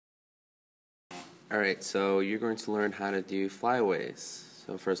Alright, so you're going to learn how to do flyaways.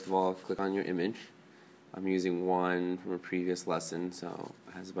 So first of all, click on your image. I'm using one from a previous lesson, so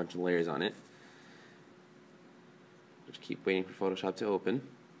it has a bunch of layers on it. Just keep waiting for Photoshop to open.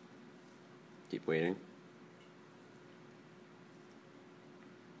 Keep waiting.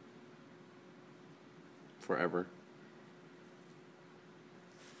 Forever.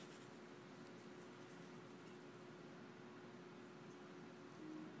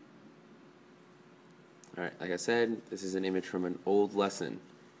 Alright, like I said, this is an image from an old lesson.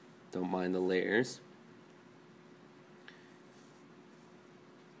 Don't mind the layers.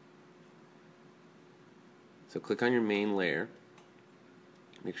 So click on your main layer.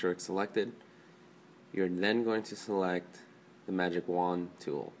 Make sure it's selected. You're then going to select the Magic Wand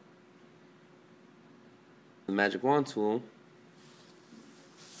tool. The Magic Wand tool,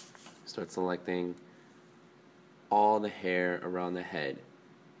 start selecting all the hair around the head,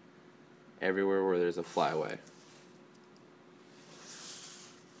 everywhere where there's a flyaway.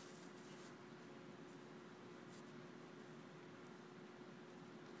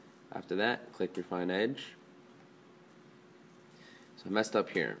 After that, click Refine Edge. So I messed up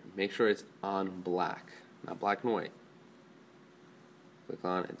here. Make sure it's on black, not black and white. Click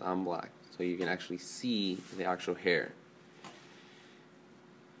on it's on black, so you can actually see the actual hair.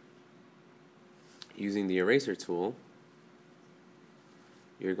 Using the eraser tool,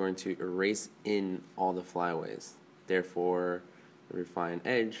 you're going to erase in all the flyaways. Therefore, the Refine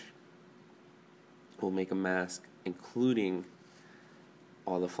Edge will make a mask including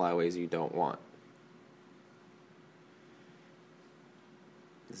all the flyaways you don't want.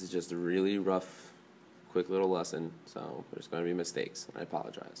 This is just a really rough, quick little lesson, so there's going to be mistakes, and I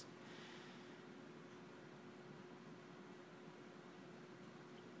apologize.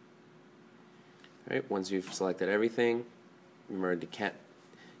 Alright, once you've selected everything, remember to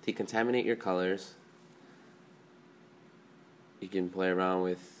decontaminate your colors. You can play around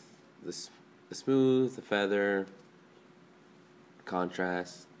with the smooth, the feather,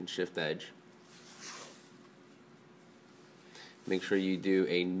 contrast, and shift edge. Make sure you do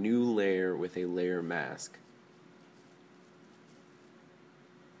a new layer with a layer mask.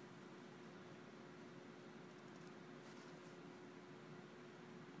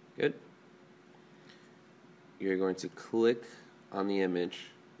 Good. You're going to click on the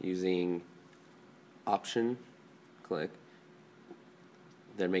image using Option, click,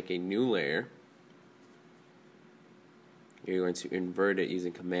 then make a new layer. You're going to invert it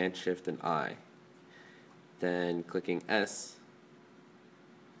using Command, Shift, and I. Then clicking S,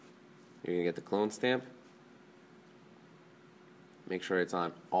 you're going to get the clone stamp. Make sure it's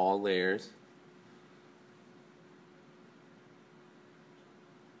on all layers.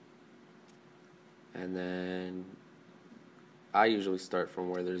 And then I usually start from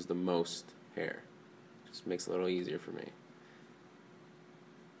where there's the most hair. Just makes it a little easier for me.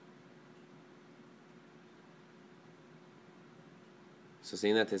 So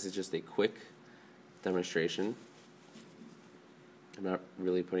seeing that this is just a quick demonstration, I'm not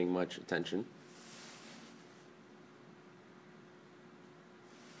really putting much attention.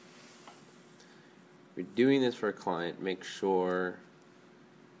 If you're doing this for a client, make sure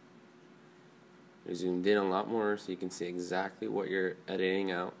you're zoomed in a lot more so you can see exactly what you're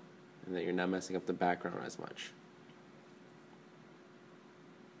editing out and that you're not messing up the background as much.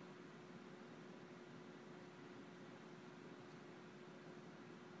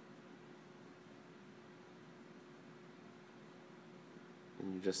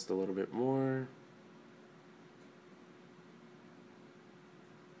 And just a little bit more.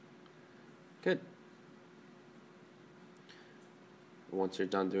 Good. Once you're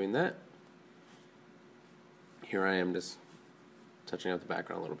done doing that, here I am just touching up the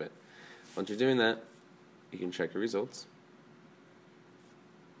background a little bit. Once you're doing that, you can check your results.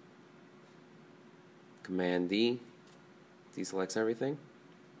 Command D deselects everything.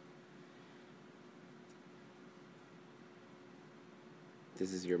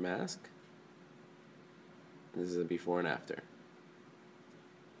 This is your mask. This is a before and after.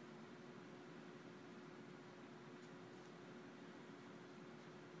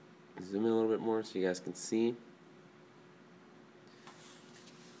 Zoom in a little bit more so you guys can see.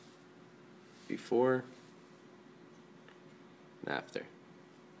 Before and after.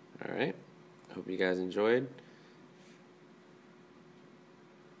 Alright, hope you guys enjoyed.